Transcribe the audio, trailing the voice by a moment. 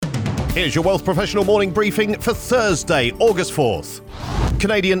Here's your Wealth Professional morning briefing for Thursday, August 4th.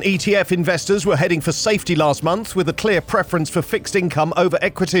 Canadian ETF investors were heading for safety last month with a clear preference for fixed income over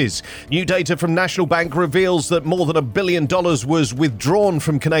equities. New data from National Bank reveals that more than $1 billion was withdrawn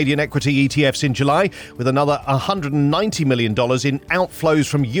from Canadian equity ETFs in July, with another $190 million in outflows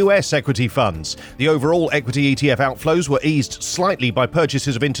from US equity funds. The overall equity ETF outflows were eased slightly by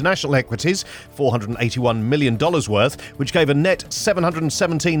purchases of international equities, $481 million worth, which gave a net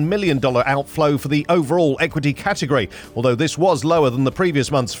 $717 million outflow for the overall equity category, although this was lower than the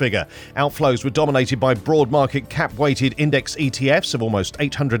previous month's figure. Outflows were dominated by broad market cap-weighted index ETFs of almost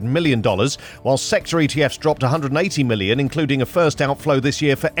 $800 million, while sector ETFs dropped $180 million, including a first outflow this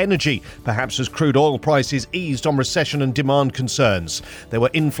year for energy, perhaps as crude oil prices eased on recession and demand concerns. There were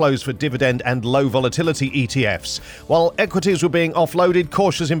inflows for dividend and low volatility ETFs. While equities were being offloaded,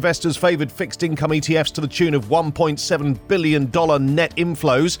 cautious investors favoured fixed income ETFs to the tune of $1.7 billion net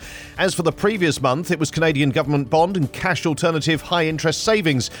inflows. As for the previous month, it was Canadian government bond and cash alternative high-interest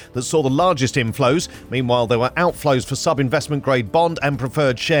savings that saw the largest inflows. Meanwhile, there were outflows for sub-investment grade bond and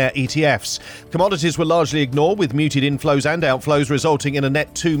preferred share ETFs. Commodities were largely ignored, with muted inflows and outflows resulting in a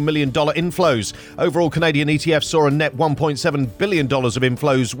net $2 million inflows. Overall, Canadian ETFs saw a net $1.7 billion of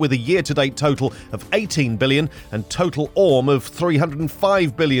inflows, with a year-to-date total of $18 billion and total AUM of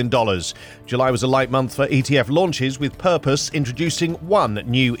 $305 billion. July was a light month for ETF launches, with Purpose introducing one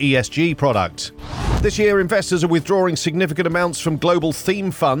new ESG product. This year, investors are withdrawing significant amounts from global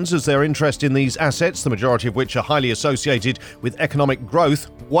theme funds as their interest in these assets, the majority of which are highly associated with economic growth,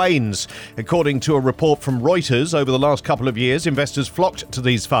 wanes. According to a report from Reuters, over the last couple of years, investors flocked to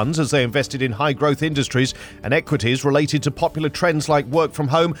these funds as they invested in high-growth industries and equities related to popular trends like work from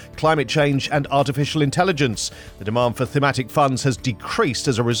home, climate change, and artificial intelligence. The demand for thematic funds has decreased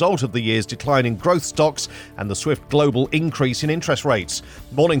as a result of the year's decline in growth stocks and the swift global increase in interest rates.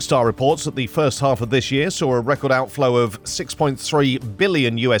 Morningstar reports that the first half of this year saw a record outflow of $6.3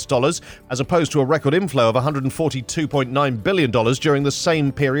 billion as opposed to a record inflow of $142.9 billion during the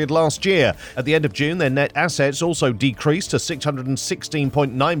same period last year. At the end of June, their net assets also decreased to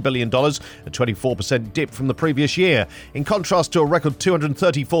 $616.9 billion, a 24% dip from the previous year. In contrast to a record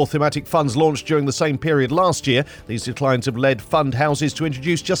 234 thematic funds launched during the same period last year, these declines have led fund houses to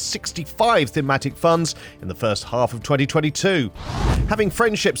introduce just 65 thematic funds in the first half of 2022. Having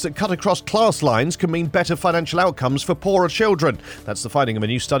friendships that cut across class lines can mean better financial outcomes for poorer children. That's the finding of a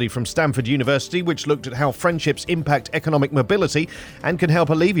new study from Stanford University, which looked at how friendships impact economic mobility and can help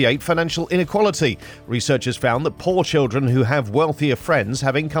alleviate financial inequality. Researchers found that poor children who have wealthier friends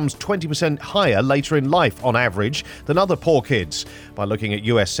have incomes 20% higher later in life on average than other poor kids. By looking at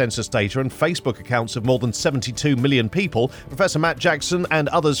US census data and Facebook accounts of more than 72 million people, Professor Matt Jackson and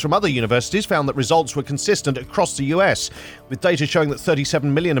others from other universities found that results were consistent across the US, with data showing that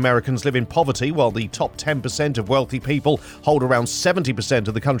 37 million Americans live in poverty, while the top 10% of wealthy people hold around 70%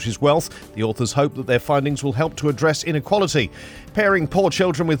 of the country's wealth. The authors hope that their findings will help to address inequality. Pairing poor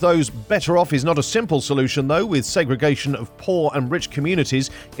children with those better off is not a simple solution, though, with segregation of poor and rich communities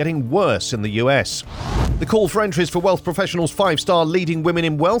getting worse in the US. The call for entries for Wealth Professional's 5-star Leading Women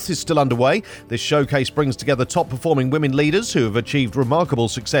in Wealth is still underway. This showcase brings together top-performing women leaders who have achieved remarkable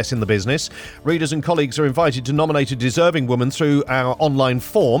success in the business. Readers and colleagues are invited to nominate a deserving woman through our online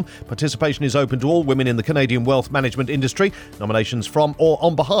form. Participation is open to all women in the Canadian wealth management industry. Nominations from or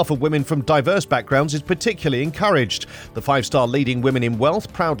on behalf of women from diverse backgrounds is particularly encouraged. The 5-star Leading Women in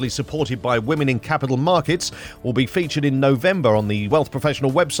Wealth, proudly supported by Women in Capital Markets, will be featured in November on the Wealth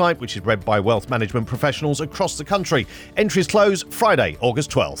Professional website, which is read by wealth management professionals across the country. Entries close Friday,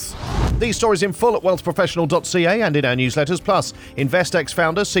 August 12th. These stories in full at WealthProfessional.ca and in our newsletters. Plus, InvestX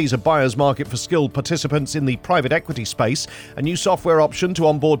founder sees a buyer's market for skilled participants in the private equity space. A new software option to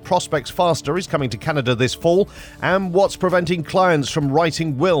onboard prospects faster is coming to Canada this fall. And what's preventing clients from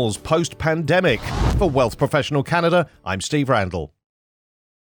writing wills post-pandemic? For Wealth Professional Canada, I'm Steve Randall.